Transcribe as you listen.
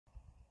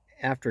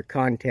After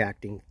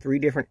contacting 3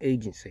 different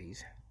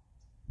agencies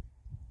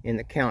in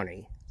the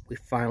county, we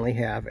finally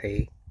have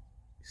a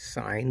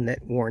sign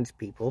that warns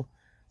people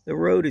the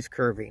road is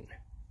curving.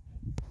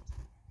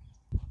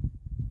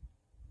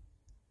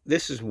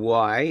 This is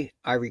why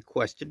I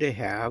requested to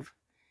have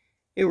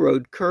a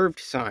road curved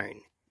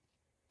sign,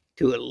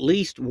 to at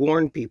least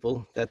warn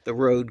people that the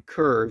road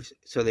curves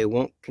so they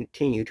won't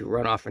continue to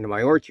run off into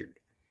my orchard.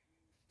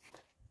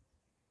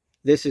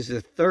 This is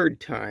the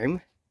 3rd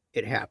time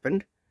it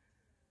happened.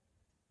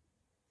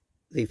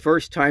 The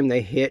first time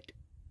they hit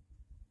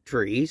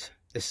trees.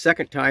 The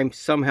 2nd time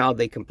somehow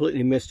they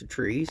completely missed the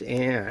trees,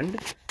 and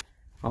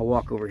I'll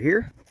walk over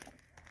here.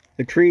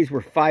 The trees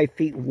were 5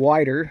 feet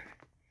wider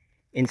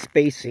in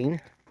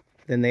spacing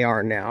than they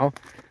are now,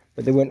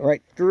 but they went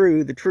right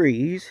through the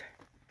trees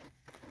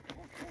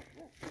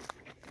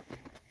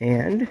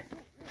and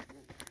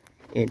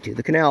into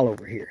the canal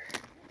over here.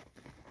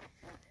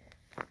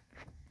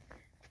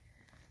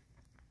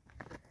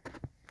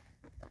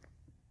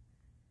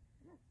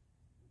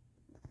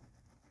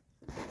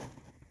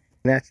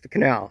 And that's the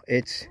canal.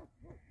 It's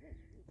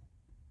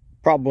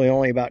probably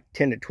only about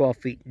 10 to 12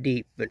 feet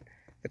deep, but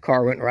the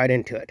car went right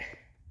into it.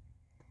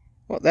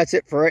 Well, that's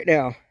it for right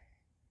now.